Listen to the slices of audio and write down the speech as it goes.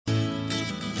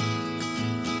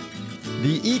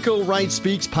The Eco Right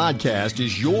Speaks podcast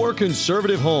is your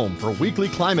conservative home for weekly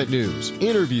climate news,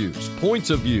 interviews, points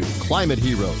of view, climate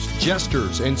heroes,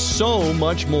 jesters, and so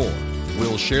much more.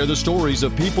 We'll share the stories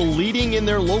of people leading in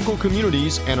their local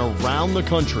communities and around the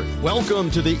country.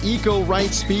 Welcome to the Eco Right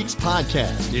Speaks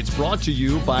podcast. It's brought to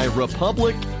you by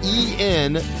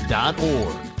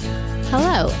RepublicEN.org.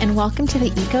 Hello, and welcome to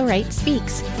the Eco Right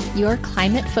Speaks, your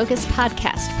climate-focused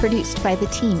podcast produced by the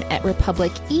team at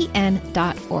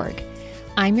RepublicEN.org.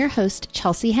 I'm your host,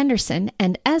 Chelsea Henderson,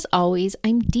 and as always,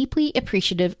 I'm deeply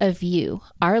appreciative of you,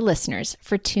 our listeners,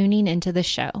 for tuning into the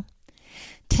show.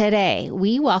 Today,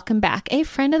 we welcome back a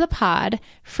friend of the pod,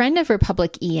 friend of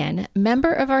Republic EN,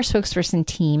 member of our spokesperson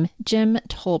team, Jim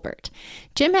Tolbert.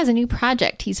 Jim has a new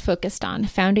project he's focused on,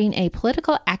 founding a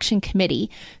political action committee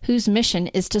whose mission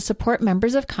is to support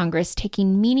members of Congress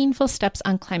taking meaningful steps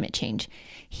on climate change.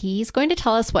 He's going to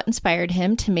tell us what inspired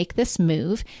him to make this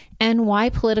move and why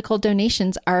political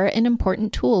donations are an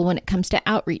important tool when it comes to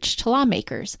outreach to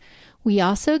lawmakers. We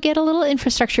also get a little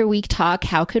Infrastructure Week talk,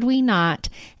 how could we not,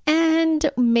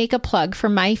 and make a plug for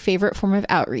my favorite form of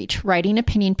outreach, writing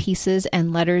opinion pieces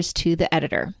and letters to the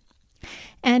editor.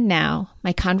 And now,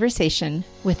 my conversation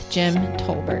with Jim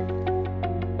Tolbert.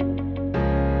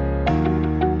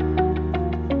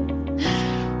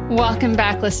 Welcome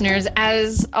back, listeners.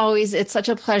 As always, it's such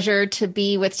a pleasure to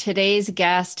be with today's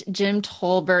guest, Jim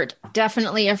Tolbert,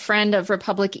 definitely a friend of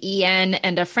Republic EN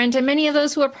and a friend to many of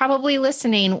those who are probably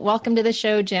listening. Welcome to the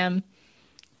show, Jim.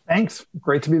 Thanks.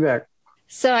 Great to be back.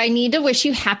 So I need to wish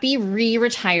you happy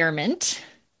re-retirement.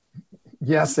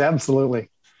 Yes, absolutely.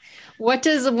 What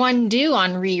does one do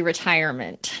on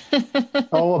re-retirement?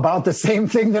 Oh, about the same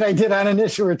thing that I did on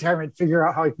initial retirement, figure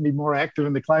out how I can be more active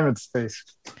in the climate space.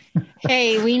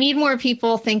 Hey, we need more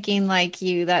people thinking like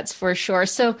you, that's for sure.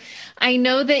 So I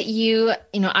know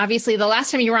that obviously the last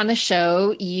time you were on the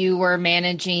show, you were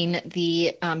managing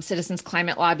the Citizens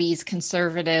Climate Lobby's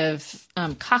conservative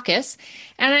caucus.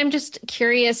 And I'm just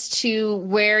curious to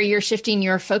where you're shifting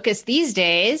your focus these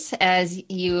days as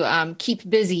you keep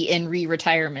busy in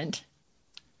re-retirement.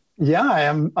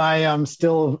 Yeah, I am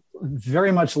still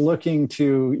very much looking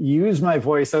to use my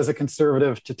voice as a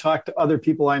conservative to talk to other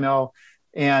people I know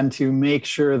and to make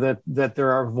sure that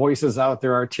there are voices out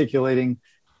there articulating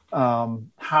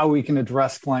how we can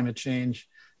address climate change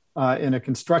in a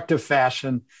constructive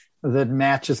fashion that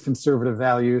matches conservative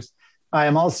values. I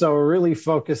am also really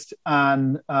focused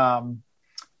on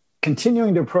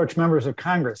continuing to approach members of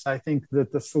Congress. I think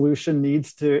that the solution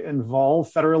needs to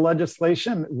involve federal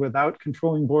legislation. Without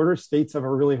controlling borders, states have a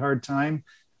really hard time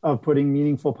of putting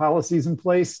meaningful policies in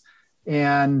place.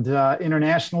 And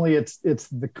internationally, it's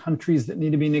the countries that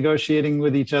need to be negotiating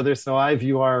with each other. So I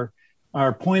view our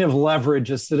point of leverage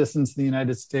as citizens of the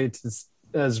United States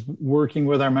as working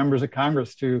with our members of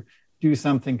Congress to do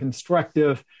something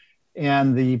constructive.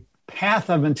 And the path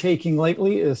I've been taking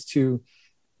lately is to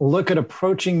look at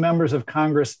approaching members of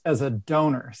Congress as a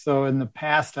donor. So in the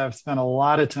past, I've spent a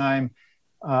lot of time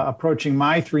approaching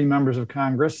my three members of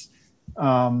Congress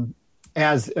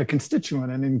as a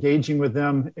constituent and engaging with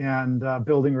them and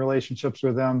building relationships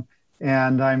with them.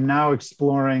 And I'm now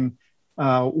exploring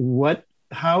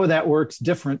how that works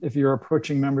different if you're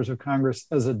approaching members of Congress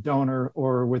as a donor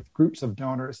or with groups of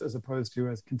donors as opposed to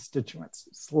as constituents.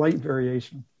 Slight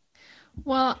variation.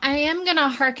 Well, I am going to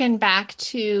hearken back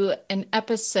to an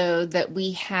episode that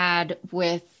we had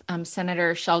with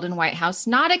Senator Sheldon Whitehouse,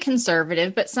 not a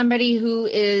conservative, but somebody who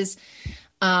is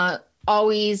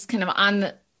always kind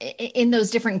of in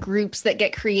those different groups that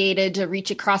get created to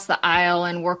reach across the aisle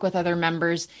and work with other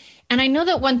members. And I know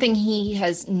that one thing he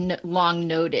has long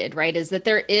noted, right, is that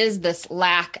there is this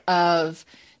lack of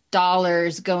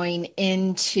dollars going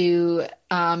into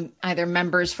either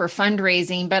members for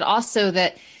fundraising, but also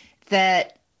that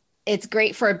it's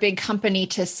great for a big company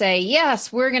to say,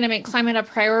 yes, we're going to make climate a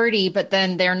priority, but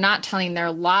then they're not telling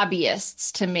their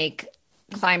lobbyists to make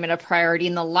climate a priority.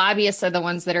 And the lobbyists are the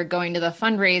ones that are going to the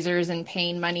fundraisers and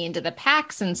paying money into the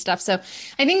PACs and stuff. So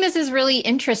I think this is really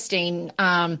interesting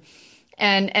and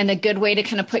a good way to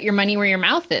kind of put your money where your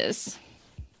mouth is.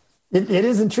 It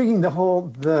is intriguing.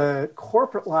 The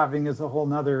corporate lobbying is a whole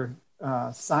nother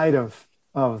side of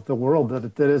the world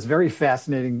that is very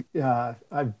fascinating.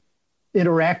 I've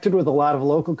interacted with a lot of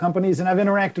local companies, and I've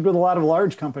interacted with a lot of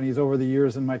large companies over the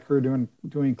years in my career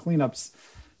doing cleanups.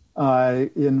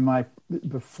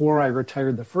 Before I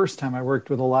retired the first time, I worked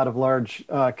with a lot of large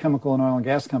chemical and oil and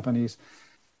gas companies.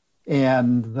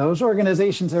 And those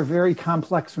organizations are very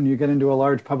complex when you get into a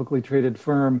large publicly traded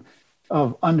firm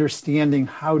of understanding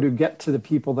how to get to the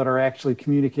people that are actually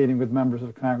communicating with members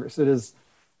of Congress. It is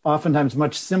oftentimes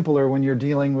much simpler when you're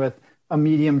dealing with a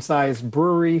medium-sized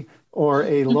brewery or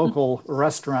a local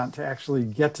restaurant to actually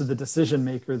get to the decision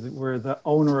maker, where the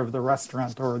owner of the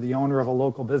restaurant or the owner of a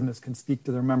local business can speak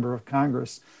to their member of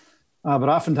Congress. But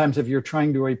oftentimes, if you're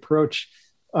trying to approach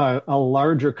a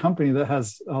larger company that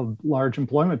has a large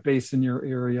employment base in your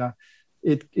area,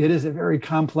 it is a very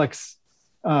complex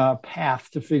path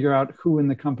to figure out who in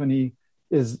the company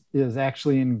is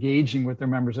actually engaging with their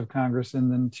members of Congress,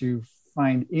 and then to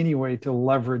find any way to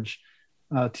leverage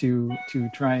to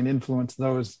try and influence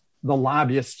the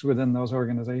lobbyists within those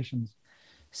organizations.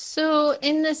 So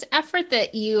in this effort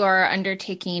that you are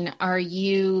undertaking, are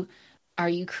you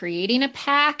creating a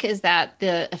PAC? Is that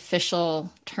the official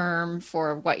term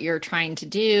for what you're trying to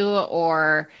do?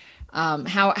 Or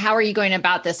how are you going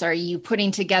about this? Are you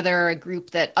putting together a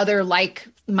group that other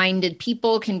like-minded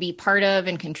people can be part of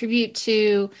and contribute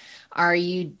to? Are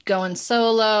you going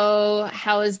solo?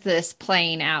 How is this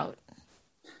playing out?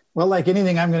 Well, like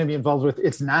anything I'm going to be involved with,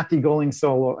 it's not the going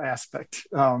solo aspect.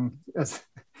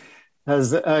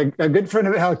 As a good friend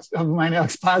of mine,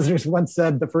 Alex Posner, once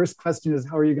said, the first question is,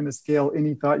 how are you going to scale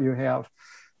any thought you have?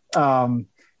 So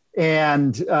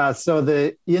in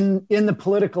the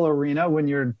political arena, when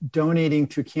you're donating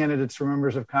to candidates for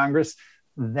members of Congress,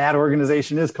 that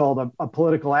organization is called a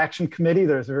political action committee.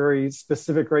 There's very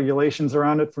specific regulations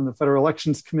around it from the Federal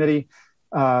Elections Committee.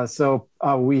 So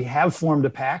we have formed a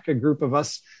PAC. A group of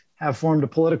us have formed a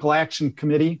political action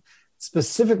committee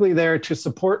specifically there to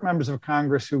support members of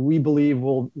Congress who we believe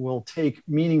will take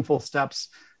meaningful steps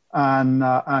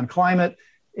on climate.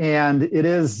 And it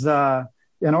is an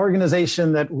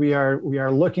organization that we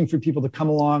are looking for people to come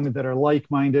along that are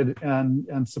like-minded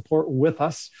and support with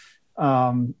us.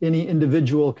 Any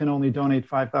individual can only donate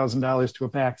 $5,000 to a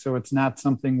PAC, so it's not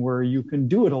something where you can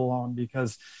do it alone,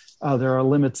 because there are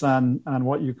limits on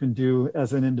what you can do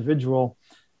as an individual.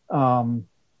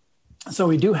 So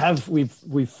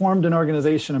we've formed an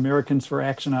organization, Americans for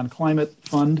Action on Climate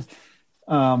Fund,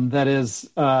 that is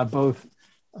both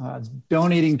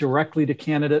donating directly to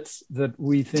candidates that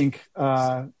we think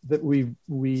that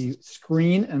we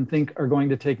screen and think are going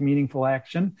to take meaningful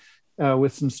action,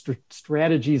 with some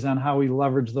strategies on how we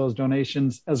leverage those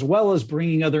donations, as well as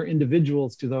bringing other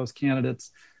individuals to those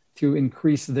candidates to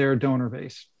increase their donor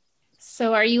base.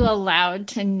 So are you allowed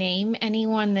to name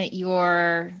anyone that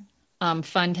your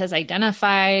fund has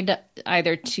identified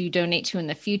either to donate to in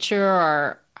the future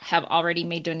or have already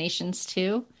made donations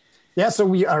to? Yeah, so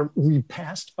we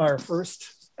passed our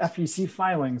first FEC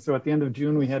filing. So at the end of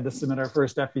June, we had to submit our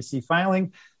first FEC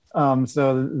filing.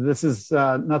 So this is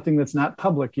nothing that's not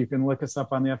public. You can look us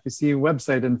up on the FEC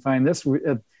website and find this.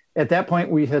 At that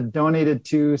point, we had donated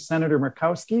to Senator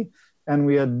Murkowski, and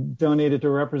we had donated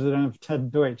to Representative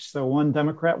Ted Deutsch. So one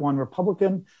Democrat, one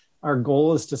Republican. Our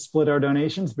goal is to split our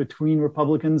donations between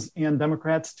Republicans and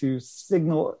Democrats to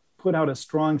put out a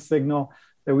strong signal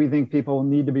that we think people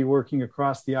need to be working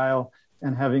across the aisle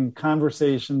and having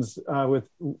conversations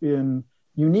in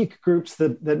unique groups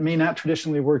that may not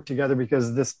traditionally work together,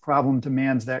 because this problem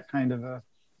demands that kind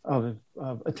of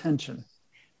attention.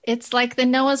 It's like the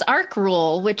Noah's Ark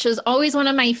rule, which is always one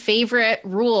of my favorite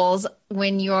rules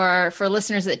for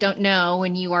listeners that don't know,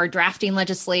 when you are drafting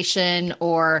legislation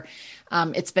or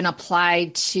it's been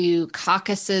applied to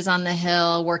caucuses on the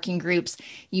Hill, working groups.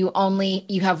 You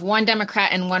have one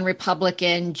Democrat and one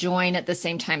Republican join at the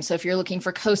same time. So if you're looking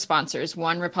for co-sponsors,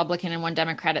 one Republican and one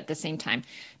Democrat at the same time.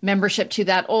 Membership to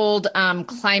that old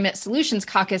Climate Solutions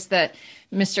Caucus that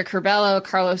Mr.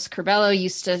 Carlos Curbelo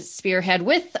used to spearhead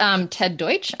with Ted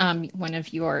Deutsch, one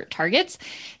of your targets.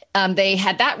 They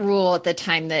had that rule at the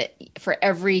time that for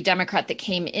every Democrat that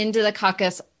came into the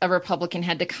caucus, a Republican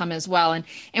had to come as well. And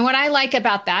what I like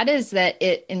about that is that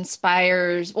it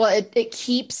inspires, it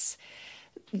keeps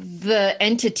the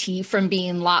entity from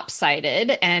being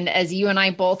lopsided. And as you and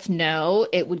I both know,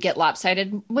 it would get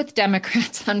lopsided with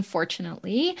Democrats,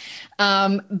 unfortunately.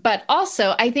 But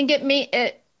also, I think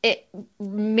it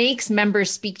makes members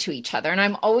speak to each other. And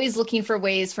I'm always looking for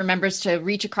ways for members to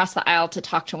reach across the aisle to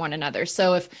talk to one another.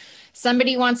 So if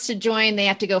somebody wants to join, they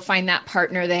have to go find that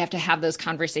partner. They have to have those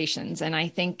conversations. And I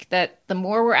think that the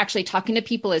more we're actually talking to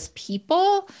people as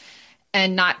people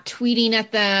and not tweeting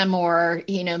at them or,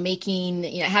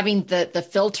 having the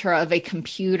filter of a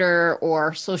computer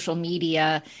or social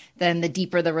media, then the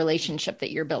deeper the relationship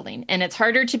that you're building. And it's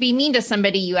harder to be mean to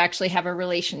somebody you actually have a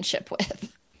relationship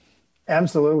with.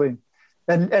 Absolutely.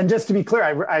 And just to be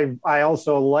clear, I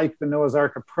also like the Noah's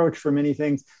Ark approach for many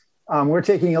things. We're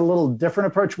taking a little different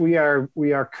approach. We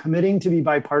are committing to be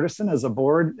bipartisan as a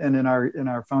board, and in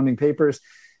our founding papers,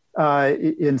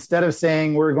 instead of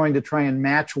saying we're going to try and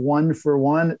match one for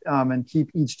one and keep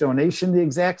each donation the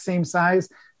exact same size,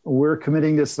 we're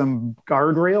committing to some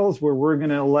guardrails where we're going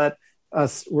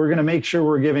to make sure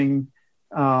we're giving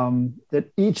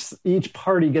that each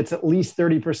party gets at least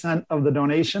 30% of the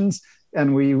donations.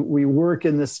 And we work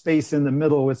in this space in the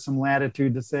middle with some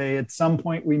latitude to say at some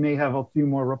point we may have a few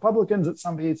more Republicans, at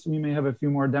some point we may have a few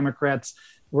more Democrats.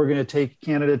 We're going to take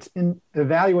candidates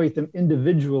evaluate them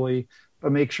individually,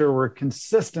 but make sure we're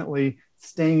consistently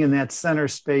staying in that center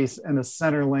space and a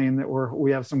center lane that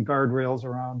we have some guardrails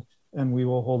around, and we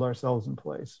will hold ourselves in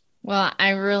place. Well, I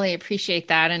really appreciate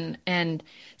that. And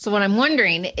so what I'm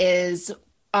wondering is,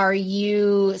 are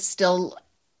you still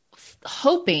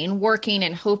working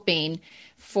and hoping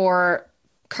for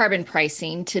carbon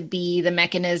pricing to be the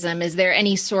mechanism? Is there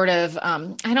any sort of,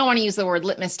 I don't want to use the word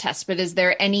litmus test, but is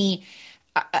there any,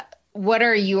 what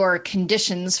are your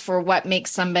conditions for what makes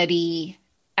somebody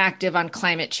active on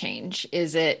climate change?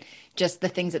 Is it just the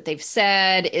things that they've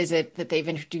said? Is it that they've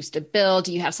introduced a bill?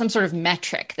 Do you have some sort of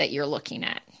metric that you're looking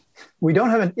at? We don't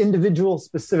have an individual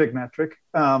specific metric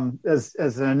as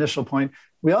an initial point.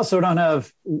 We also don't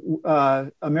have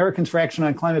Americans for Action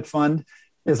on Climate Fund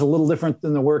is a little different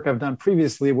than the work I've done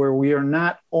previously, where we are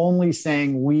not only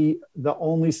saying the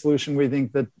only solution we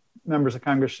think that members of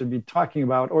Congress should be talking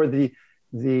about, or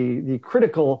the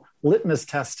critical litmus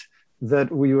test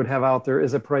that we would have out there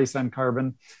is a price on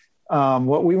carbon.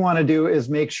 What we want to do is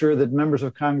make sure that members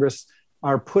of Congress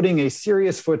are putting a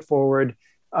serious foot forward.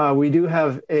 We do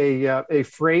have a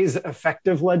phrase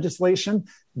effective legislation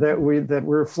that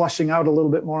we're flushing out a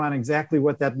little bit more on exactly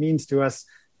what that means to us.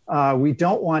 We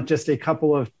don't want just a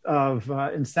couple of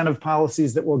incentive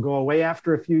policies that will go away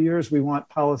after a few years. We want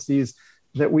policies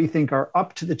that we think are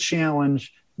up to the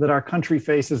challenge that our country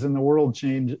faces and the world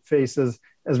faces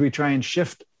as we try and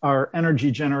shift our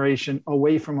energy generation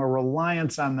away from a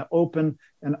reliance on the open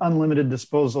and unlimited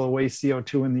disposal of waste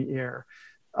CO2 in the air.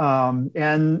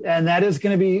 And that is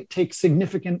going to take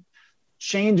significant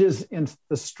changes in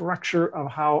the structure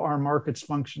of how our markets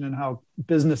function and how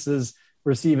businesses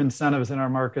receive incentives in our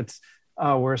markets,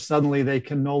 where suddenly they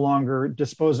can no longer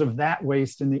dispose of that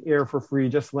waste in the air for free,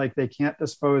 just like they can't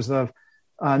dispose of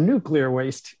nuclear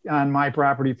waste on my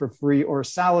property for free, or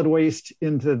solid waste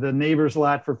into the neighbor's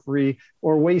lot for free,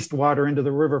 or wastewater into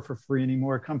the river for free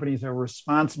anymore. Companies are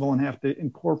responsible and have to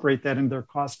incorporate that in their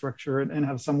cost structure and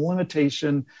have some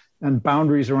limitation and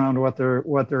boundaries around what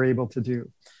they're able to do.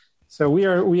 So we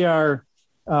are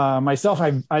myself,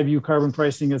 I view carbon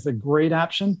pricing as a great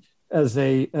option. As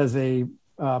a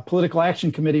political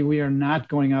action committee, we are not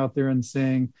going out there and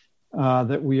saying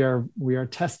that we are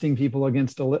testing people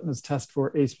against a litmus test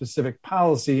for a specific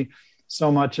policy,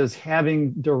 so much as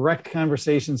having direct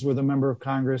conversations with a member of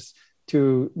Congress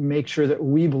to make sure that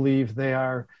we believe they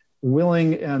are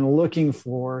willing and looking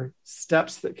for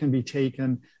steps that can be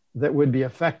taken that would be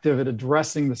effective at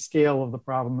addressing the scale of the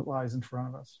problem that lies in front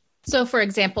of us. So, for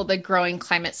example, the Growing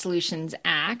Climate Solutions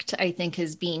Act, I think,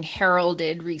 is being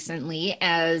heralded recently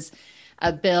as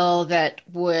a bill that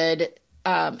would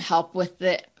help with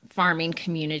the farming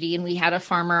community. And we had a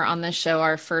farmer on the show,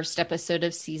 our first episode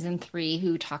of season 3,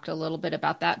 who talked a little bit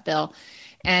about that bill.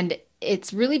 And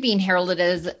it's really being heralded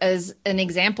as an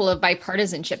example of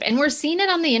bipartisanship. And we're seeing it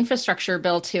on the infrastructure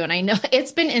bill too. And I know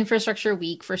it's been infrastructure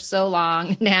week for so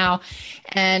long now,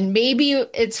 and maybe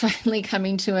it's finally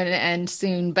coming to an end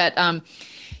soon. But,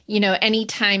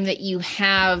 anytime that you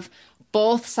have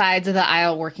both sides of the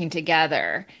aisle working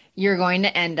together, you're going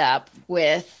to end up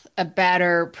with a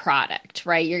better product,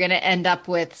 right? You're going to end up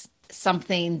with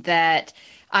something that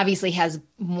obviously has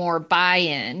more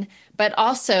buy-in, but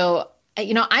also,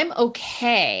 I'm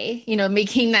okay,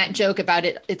 making that joke about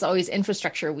it. It's always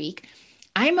infrastructure week.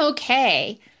 I'm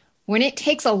okay when it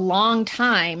takes a long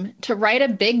time to write a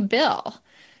big bill.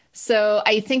 So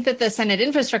I think that the Senate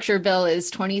infrastructure bill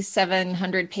is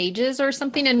 2,700 pages or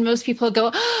something. And most people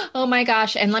go, oh my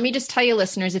gosh. And let me just tell you,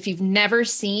 listeners, if you've never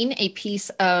seen a piece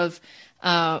of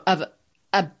a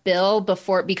bill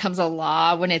before it becomes a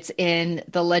law, when it's in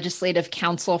the legislative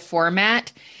council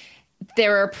format,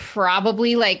 there are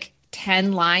probably like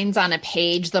 10 lines on a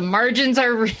page. The margins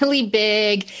are really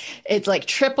big. It's like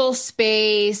triple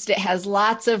spaced. It has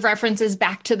lots of references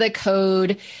back to the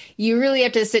code. You really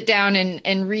have to sit down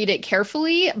and read it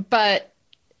carefully. But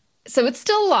so it's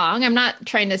still long. I'm not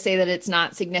trying to say that it's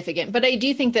not significant, but I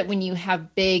do think that when you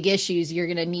have big issues, you're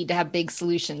going to need to have big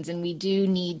solutions. And we do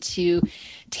need to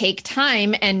take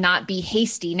time and not be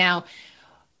hasty. Now,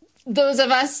 those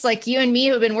of us like you and me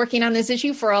who have been working on this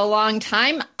issue for a long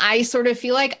time, I sort of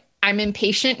feel like I'm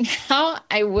impatient now.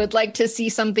 I would like to see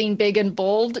something big and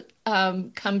bold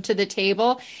come to the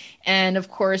table. And of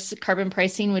course, carbon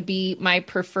pricing would be my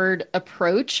preferred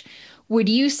approach. would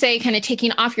you say, kind of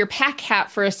taking off your PAC hat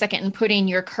for a second and putting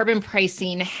your carbon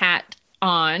pricing hat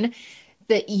on,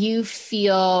 that you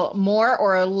feel more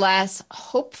or less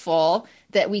hopeful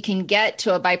that we can get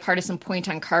to a bipartisan point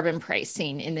on carbon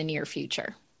pricing in the near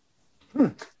future?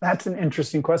 That's an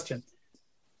interesting question.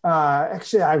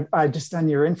 Actually, I just on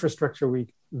your infrastructure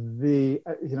week,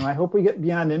 I hope we get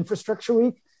beyond infrastructure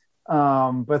week.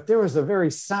 But there was a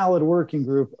very solid working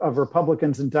group of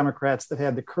Republicans and Democrats that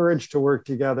had the courage to work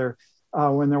together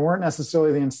when there weren't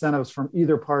necessarily the incentives from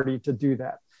either party to do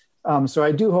that. So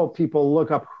I do hope people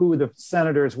look up who the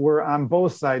senators were on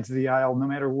both sides of the aisle, no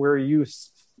matter where you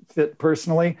fit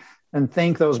personally, and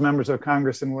thank those members of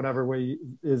Congress in whatever way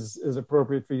is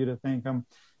appropriate for you to thank them.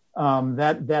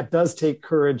 That does take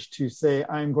courage to say,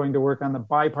 I'm going to work on the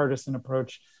bipartisan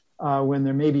approach when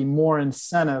there may be more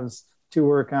incentives to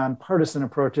work on partisan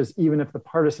approaches, even if the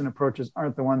partisan approaches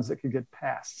aren't the ones that could get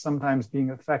passed. Sometimes being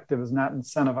effective is not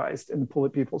incentivized in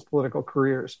people's political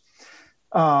careers.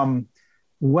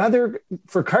 Whether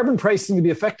for carbon pricing to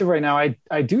be effective right now,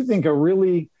 I do think a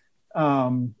really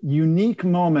unique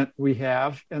moment we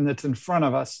have, and that's in front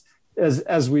of us,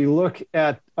 as we look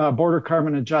at border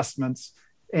carbon adjustments.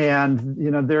 And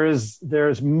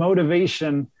there's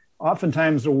motivation.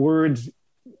 Oftentimes the words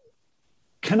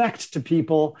connect to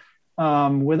people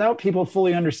without people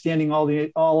fully understanding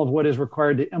all of what is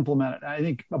required to implement it. I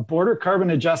think a border carbon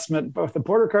adjustment, both the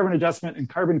border carbon adjustment and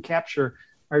carbon capture,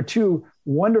 are two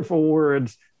wonderful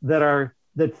words that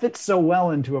fit so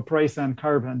well into a price on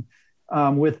carbon.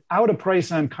 Without a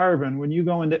price on carbon, when you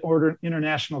go into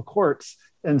international courts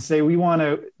and say we want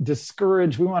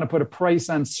to put a price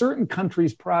on certain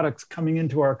countries' products coming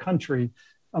into our country,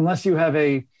 unless you have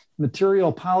a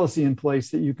material policy in place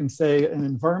that you can say, an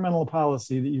environmental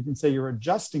policy that you can say you're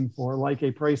adjusting for, like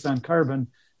a price on carbon,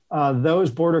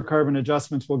 those border carbon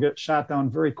adjustments will get shot down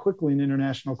very quickly in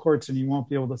international courts and you won't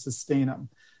be able to sustain them.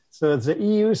 So as the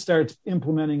EU starts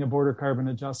implementing a border carbon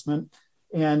adjustment,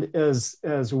 and as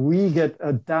we get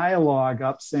a dialogue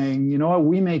up saying, you know what,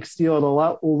 we make steel at a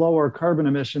lot lower carbon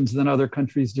emissions than other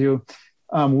countries do,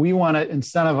 we want to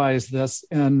incentivize this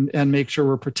and make sure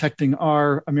we're protecting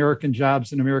our American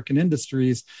jobs and American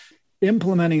industries.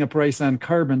 Implementing a price on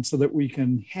carbon so that we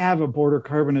can have a border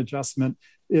carbon adjustment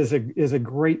is a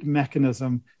great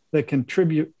mechanism that can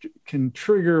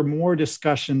trigger more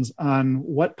discussions on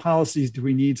what policies do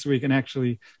we need so we can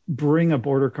actually bring a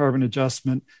border carbon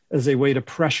adjustment as a way to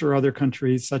pressure other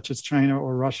countries such as China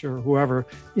or Russia or whoever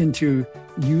into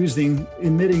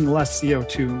emitting less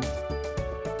CO2.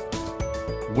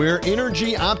 We're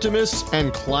energy optimists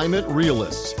and climate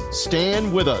realists.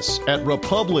 Stand with us at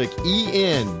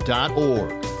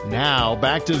republicen.org. Now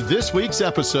back to this week's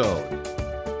episode.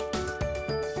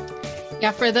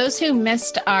 Yeah, for those who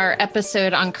missed our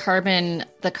episode on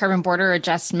the carbon border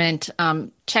adjustment,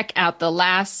 check out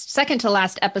the second to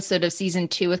last episode of season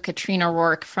 2 with Katrina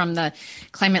Rourke from the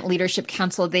Climate Leadership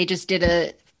Council. They just did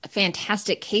a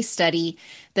fantastic case study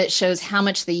that shows how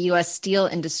much the U.S. steel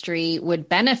industry would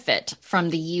benefit from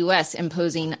the U.S.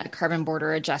 imposing a carbon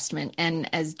border adjustment.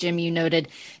 And as Jim, you noted,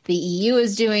 the EU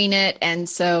is doing it. And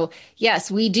so,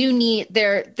 yes, we do need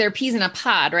they're peas in a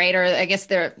pod, right? Or I guess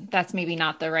that's maybe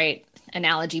not the right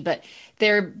analogy, but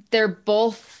they're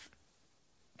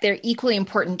equally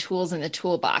important tools in the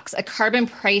toolbox. A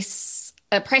price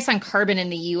on carbon in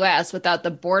the U.S. without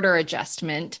the border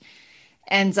adjustment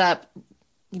ends up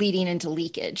leading into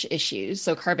leakage issues,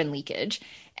 so carbon leakage.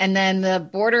 And then the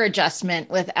border adjustment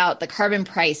without the carbon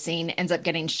pricing ends up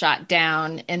getting shot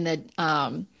down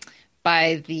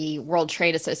by the World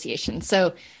Trade Association.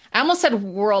 So I almost said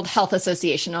World Health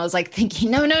Association. I was like thinking,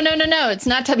 no, it's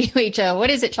not WHO. What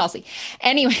is it, Chelsea?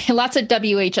 Anyway, lots of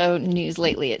WHO news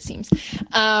lately, it seems.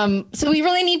 So we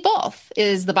really need both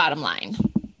is the bottom line.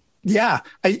 Yeah.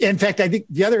 In fact, I think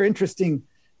the other interesting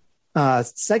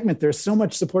segment, there's so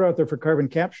much support out there for carbon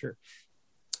capture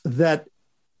that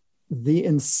the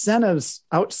incentives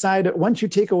outside, once you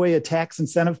take away a tax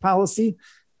incentive policy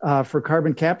for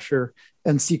carbon capture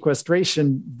and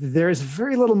sequestration, there's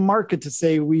very little market to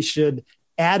say we should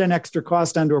add an extra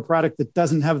cost onto a product that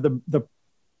doesn't have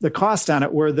the cost on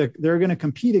it, where they're going to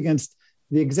compete against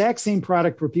the exact same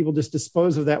product where people just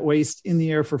dispose of that waste in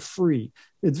the air for free.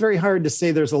 It's very hard to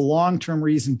say there's a long-term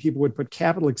reason people would put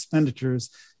capital expenditures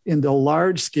into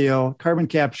large-scale carbon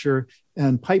capture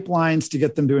and pipelines to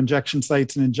get them to injection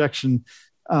sites and injection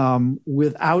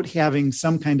without having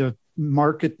some kind of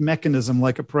market mechanism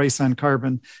like a price on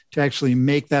carbon to actually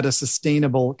make that a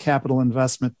sustainable capital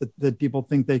investment that people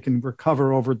think they can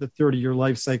recover over the 30-year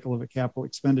life cycle of a capital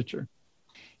expenditure.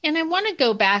 And I want to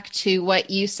go back to what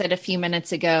you said a few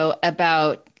minutes ago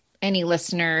about any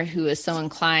listener who is so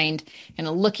inclined,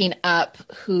 looking up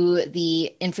who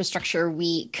the Infrastructure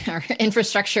Week or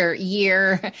Infrastructure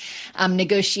Year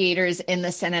negotiators in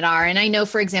the Senate are. And I know,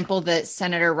 for example, that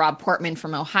Senator Rob Portman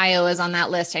from Ohio is on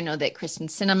that list. I know that Kristen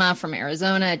Sinema from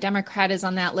Arizona, a Democrat, is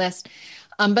on that list.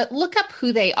 But look up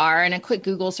who they are, and a quick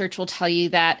Google search will tell you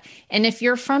that. And if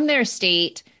you're from their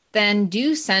state, then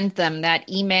do send them that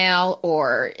email,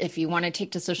 or if you want to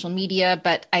take to social media.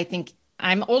 But I think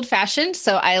I'm old-fashioned,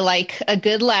 so I like a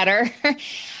good letter.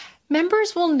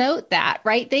 Members will note that,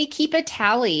 right? They keep a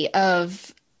tally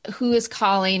of who is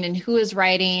calling and who is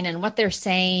writing and what they're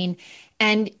saying.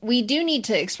 And we do need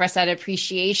to express that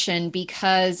appreciation,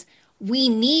 because we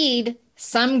need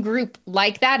some group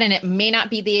like that. And it may not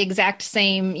be the exact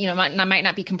same, might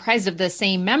not be comprised of the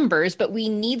same members, but we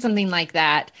need something like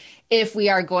that if we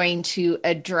are going to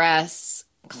address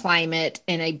climate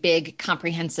in a big,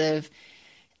 comprehensive,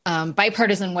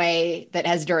 bipartisan way that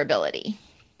has durability.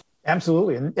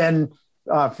 Absolutely. And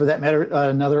for that matter,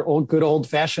 another good old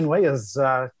fashioned way is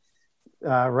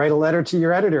write a letter to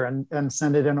your editor and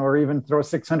send it in, or even throw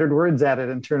 600 words at it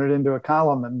and turn it into a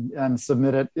column and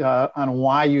submit it on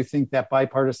why you think that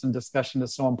bipartisan discussion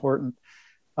is so important.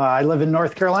 I live in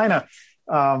North Carolina.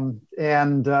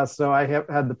 So I have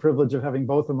had the privilege of having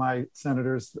both of my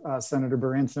senators, Senator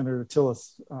Burr and Senator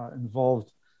Tillis,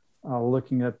 involved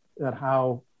looking at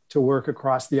how to work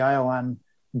across the aisle on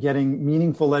getting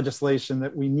meaningful legislation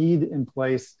that we need in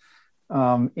place,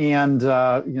 holding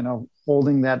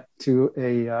that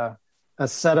to a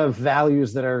set of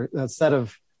values that are a set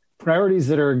of priorities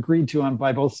that are agreed to on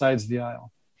by both sides of the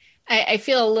aisle. I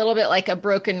feel a little bit like a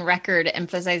broken record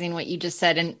emphasizing what you just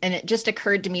said. And it just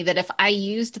occurred to me that if I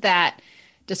used that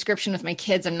description with my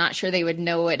kids, I'm not sure they would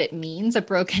know what it means, a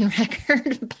broken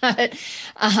record, but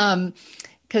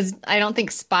because I don't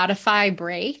think Spotify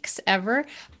breaks ever.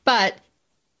 But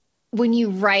when you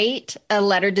write a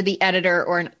letter to the editor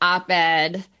or an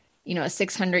op-ed, a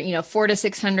 600, 400 to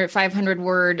 600, 500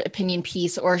 word opinion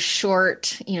piece, or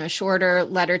shorter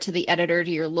letter to the editor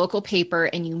to your local paper,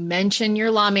 and you mention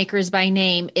your lawmakers by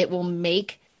name, it will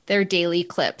make their daily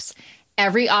clips.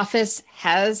 Every office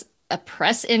has a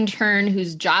press intern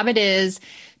whose job it is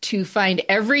to find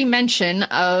every mention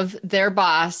of their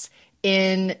boss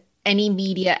in any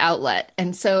media outlet.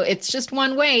 And so it's just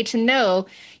one way to know,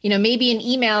 maybe an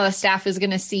email a staff is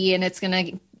going to see, and it's going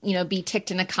to be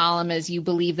ticked in a column as you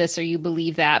believe this or you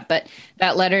believe that. But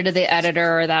that letter to the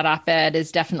editor or that op-ed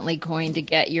is definitely going to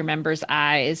get your members'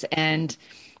 eyes. And,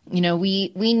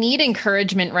 we need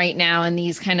encouragement right now in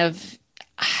these kind of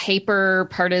hyper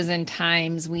partisan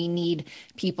times. We need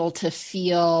people to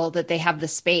feel that they have the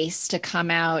space to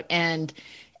come out and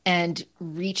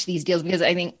reach these deals, because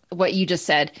I think what you just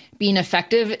said, being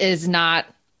effective is not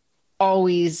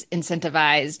always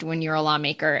incentivized when you're a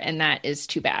lawmaker, and that is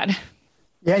too bad.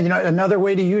 Yeah, another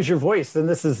way to use your voice, and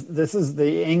this is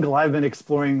the angle I've been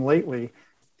exploring lately,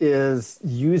 is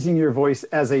using your voice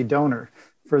as a donor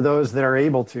for those that are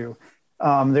able to.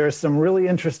 There's some really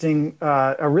interesting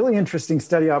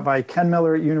study out by Ken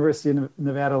Miller at University of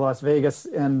Nevada, Las Vegas,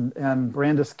 and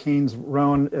Brandis Keynes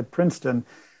Roan at Princeton,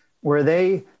 where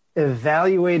they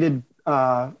evaluated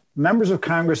members of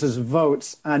Congress's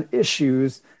votes on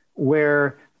issues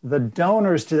where the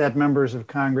donors to that members of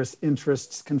Congress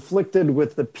interests conflicted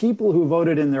with the people who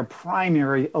voted in their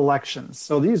primary elections.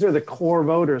 So these are the core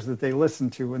voters that they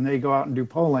listen to when they go out and do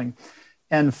polling,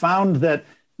 and found that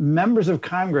members of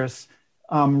Congress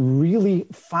really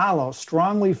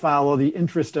strongly follow the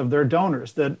interest of their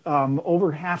donors, that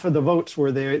over half of the votes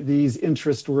where these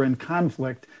interests were in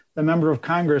conflict, the member of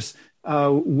Congress,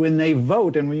 when they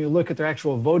vote, and when you look at their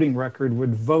actual voting record,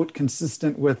 would vote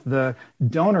consistent with the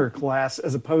donor class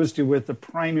as opposed to with the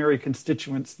primary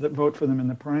constituents that vote for them in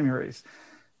the primaries.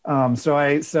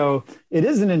 So it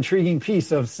is an intriguing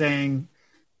piece of saying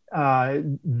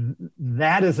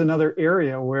that is another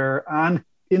area where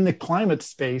in the climate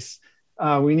space,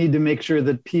 we need to make sure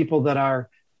that people that are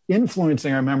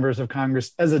influencing our members of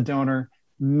Congress as a donor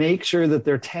make sure that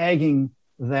they're tagging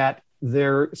that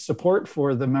their support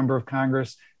for the member of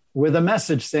Congress with a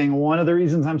message saying, one of the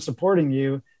reasons I'm supporting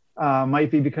you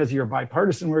might be because of your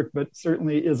bipartisan work, but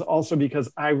certainly is also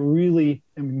because I really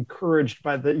am encouraged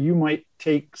by that you might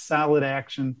take solid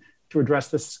action to address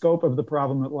the scope of the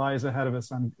problem that lies ahead of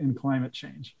us in climate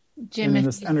change. Jim,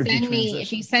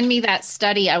 if you send me that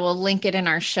study, I will link it in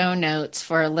our show notes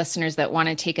for listeners that want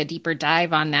to take a deeper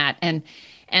dive on that. And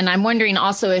I'm wondering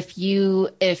also if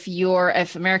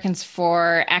Americans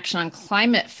for Action on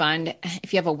Climate Fund,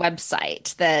 if you have a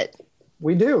website that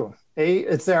we do.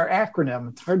 It's our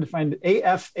acronym. It's hard to find.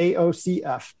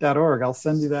 AFAOCF.org. I'll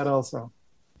send you that also.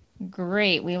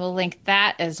 Great. We will link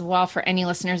that as well for any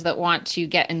listeners that want to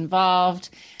get involved.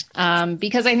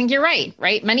 Because I think you're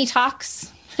right? Money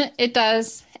talks. It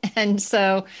does. And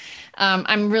so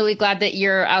I'm really glad that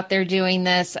you're out there doing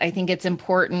this. I think it's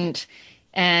important.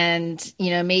 And,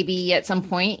 maybe at some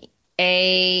point,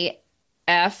 AFAOCF.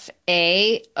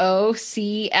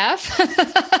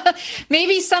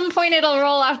 Maybe some point it'll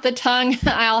roll off the tongue.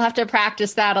 I'll have to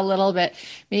practice that a little bit.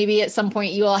 Maybe at some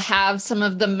point you will have some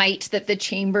of the might that the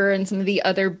chamber and some of the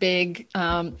other big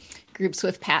groups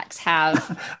with PACs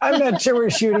have. I'm not sure we're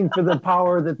shooting for the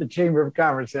power that the Chamber of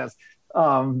Commerce has.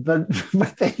 But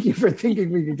thank you for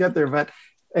thinking we could get there. But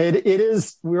it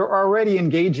is, we're already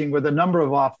engaging with a number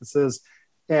of offices.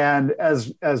 And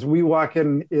as we walk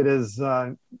in, it is,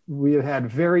 we have had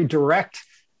very direct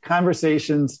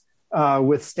conversations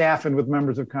with staff and with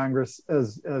members of Congress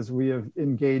as we have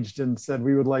engaged and said,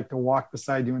 we would like to walk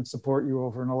beside you and support you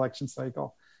over an election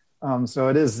cycle. So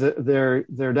it is, there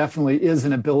definitely is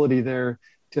an ability there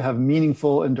to have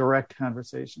meaningful and direct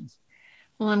conversations.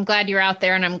 Well, I'm glad you're out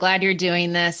there and I'm glad you're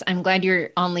doing this. I'm glad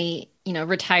you're only,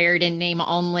 retired in name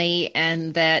only,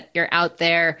 and that you're out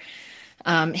there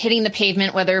hitting the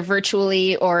pavement, whether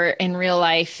virtually or in real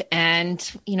life. And,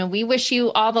 we wish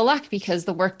you all the luck, because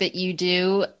the work that you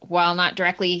do, while not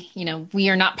directly, we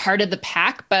are not part of the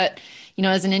PAC, but,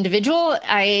 as an individual,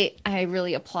 I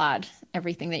really applaud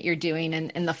everything that you're doing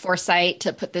and the foresight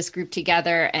to put this group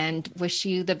together, and wish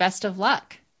you the best of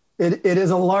luck. It is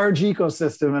a large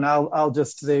ecosystem, and I'll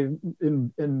just say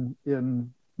in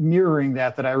mirroring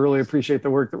that I really appreciate the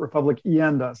work that Republic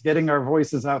EN does. Getting our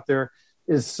voices out there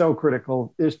is so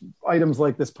critical. Items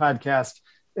like this podcast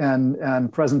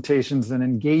and presentations and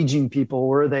engaging people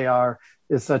where they are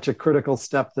is such a critical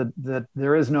step that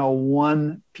there is no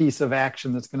one piece of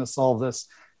action that's going to solve this.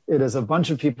 It is a bunch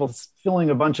of people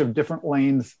filling a bunch of different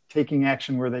lanes, taking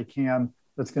action where they can,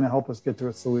 that's going to help us get to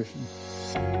a solution.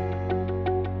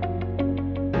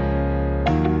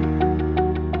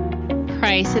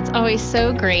 Price, it's always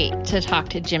so great to talk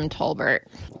to Jim Tolbert.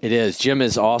 It is. Jim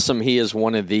is awesome. He is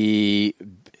one of the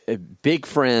big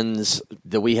friends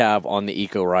that we have on the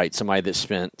EcoRight, somebody that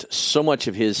spent so much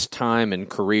of his time and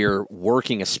career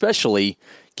working, especially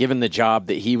given the job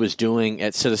that he was doing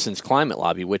at Citizens Climate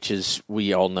Lobby, which is,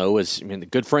 we all know, is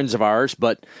good friends of ours,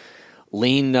 but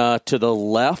lean to the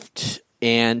left,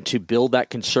 and to build that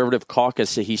conservative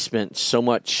caucus that he spent so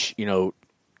much,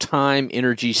 time,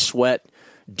 energy, sweat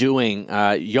doing,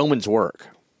 yeoman's work.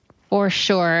 For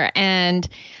sure. And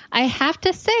I have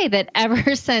to say that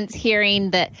ever since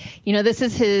hearing that, this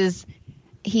is his,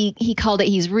 he called it,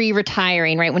 he's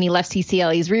re-retiring, right? When he left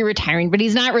CCL, he's re-retiring, but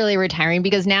he's not really retiring,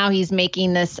 because now he's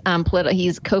making this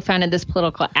he's co-founded this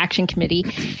political action committee.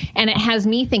 And it has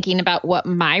me thinking about what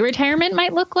my retirement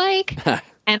might look like.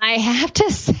 And I have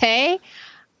to say,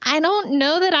 I don't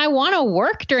know that I want to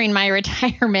work during my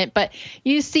retirement, but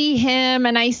you see him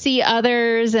and I see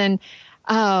others, and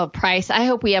Price, I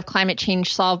hope we have climate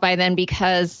change solved by then,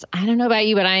 because I don't know about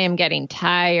you, but I am getting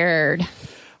tired.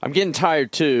 I'm getting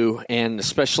tired too, and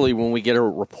especially when we get a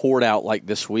report out like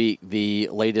this week, the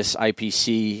latest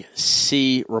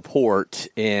IPCC report,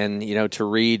 and, to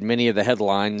read many of the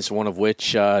headlines, one of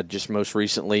which just most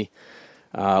recently,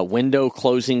 window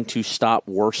closing to stop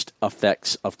worst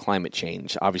effects of climate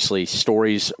change. Obviously,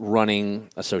 stories running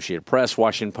Associated Press,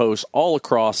 Washington Post, all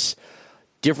across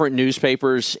different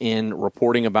newspapers in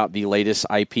reporting about the latest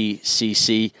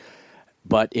IPCC.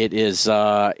 But it is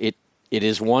it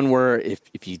is one where if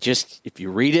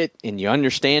you read it and you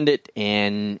understand it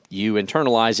and you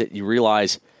internalize it, you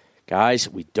realize, guys,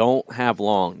 we don't have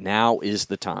long. Now is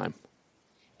the time.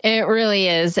 It really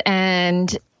is.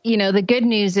 And the good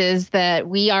news is that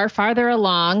we are farther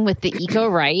along with the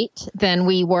EcoRight than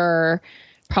we were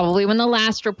probably when the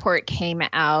last report came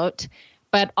out.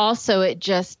 But also it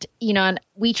just, and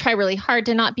we try really hard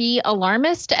to not be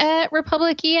alarmist at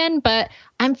Republic EN, but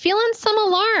I'm feeling some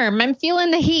alarm. I'm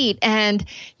feeling the heat. And,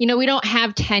 we don't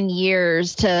have 10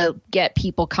 years to get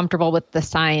people comfortable with the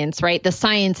science, right? The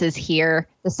science is here.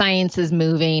 The science is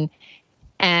moving.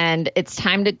 And it's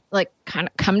time to kind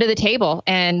of come to the table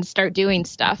and start doing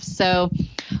stuff. So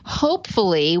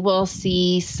hopefully we'll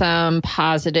see some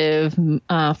positive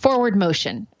forward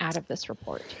motion out of this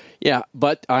report. Yeah,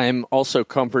 but I'm also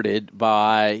comforted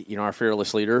by, our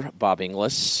fearless leader, Bob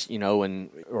Inglis,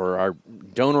 or our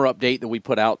donor update that we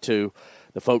put out to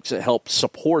the folks that help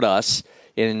support us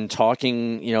in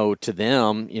talking, to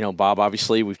them. Bob,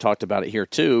 obviously, we've talked about it here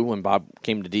too, when Bob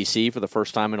came to D.C. for the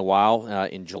first time in a while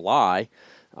in July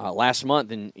last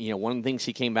month. And, one of the things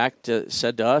he came back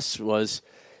said to us was,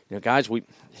 guys, we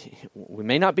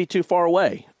may not be too far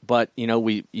away, but,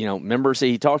 members that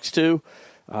he talks to,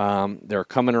 They're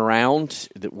coming around.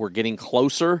 We're getting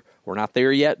closer. We're not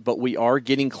there yet, but we are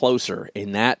getting closer.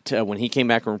 And that, when he came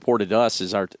back and reported to us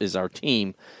as our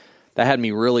team, that had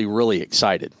me really, really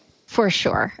excited. For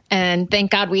sure. And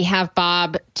thank God we have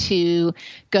Bob to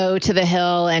go to the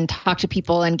Hill and talk to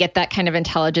people and get that kind of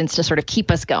intelligence to sort of keep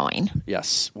us going.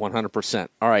 Yes, 100%.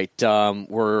 All right.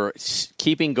 We're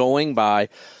keeping going by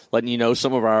letting you know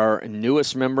some of our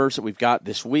newest members that we've got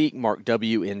this week. Mark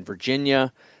W. in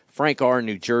Virginia, Frank R. in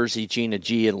New Jersey, Gina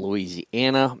G. in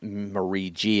Louisiana,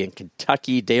 Marie G. in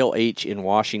Kentucky, Dale H. in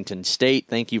Washington State.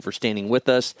 Thank you for standing with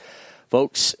us.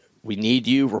 Folks, we need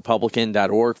you,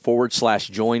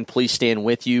 republican.org/join. Please stand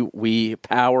with you. We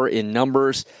power in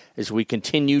numbers as we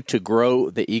continue to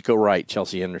grow the eco-right.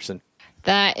 Chelsea Anderson.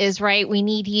 That is right. We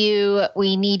need you.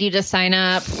 We need you to sign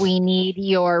up. We need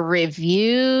your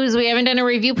reviews. We haven't done a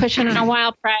review push in a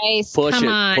while, Price. Come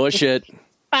on. Push it.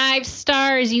 5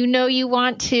 stars. You know you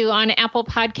want to on Apple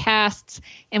Podcasts.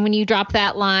 And when you drop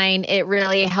that line, it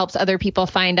really helps other people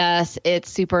find us. It's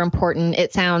super important.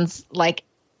 It sounds like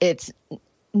it's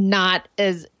not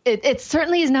as it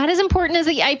certainly is not as important as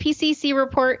the IPCC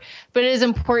report, but it is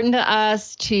important to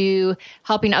us to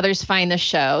helping others find the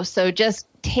show. So just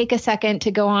take a second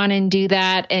to go on and do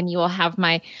that, and you will have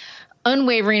my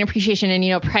unwavering appreciation.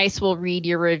 And, Price will read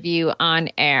your review on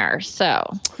air.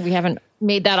 So we haven't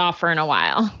made that offer in a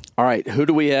while. All right. Who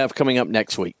do we have coming up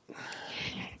next week?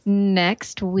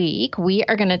 Next week, we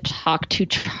are going to talk to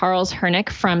Charles Hernick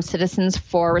from Citizens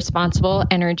for Responsible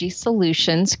Energy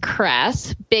Solutions,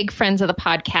 CRESS, big friends of the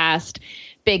podcast,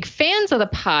 big fans of the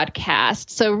podcast.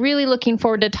 So really looking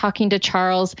forward to talking to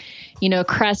Charles.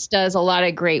 CRESS does a lot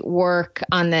of great work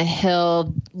on the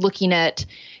Hill, looking at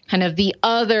kind of the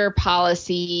other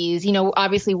policies.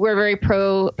 Obviously, we're very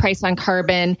pro price on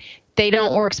carbon. They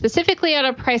don't work specifically at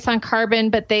a price on carbon,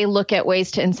 but they look at ways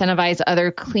to incentivize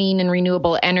other clean and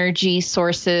renewable energy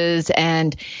sources,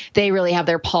 and they really have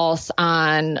their pulse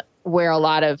on where a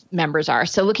lot of members are.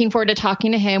 So looking forward to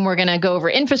talking to him. We're going to go over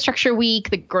Infrastructure Week,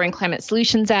 the Growing Climate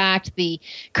Solutions Act, the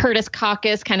Curtis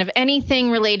Caucus, kind of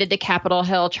anything related to Capitol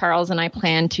Hill. Charles and I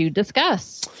plan to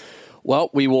discuss.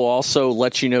 Well, we will also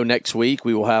let you know next week.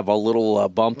 We will have a little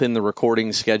bump in the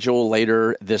recording schedule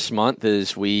later this month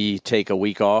as we take a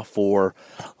week off for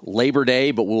Labor Day,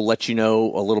 but we'll let you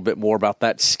know a little bit more about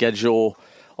that schedule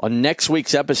on next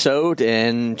week's episode.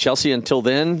 And Chelsea, until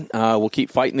then, we'll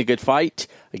keep fighting the good fight.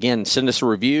 Again, send us a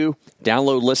review,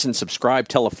 download, listen, subscribe,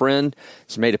 tell a friend.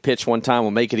 It's made a pitch one time.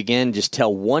 We'll make it again. Just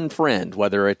tell one friend,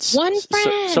 whether it's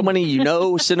somebody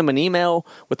send them an email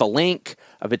with a link.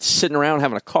 If it's sitting around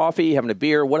having a coffee, having a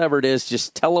beer, whatever it is,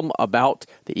 just tell them about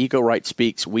the Eco-Right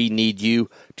Speaks. We need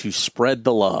you to spread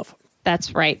the love.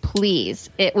 That's right. Please.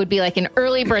 It would be like an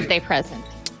early birthday present.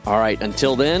 All right.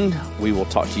 Until then, we will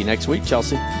talk to you next week,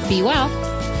 Chelsea. Be well.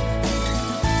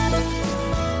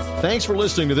 Thanks for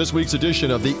listening to this week's edition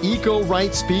of the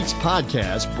Eco-Right Speaks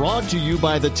podcast, brought to you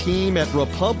by the team at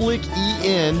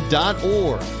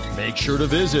republicen.org. Make sure to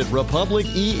visit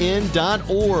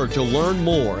republicen.org to learn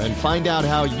more and find out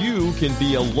how you can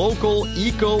be a local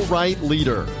Eco-Right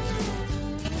leader.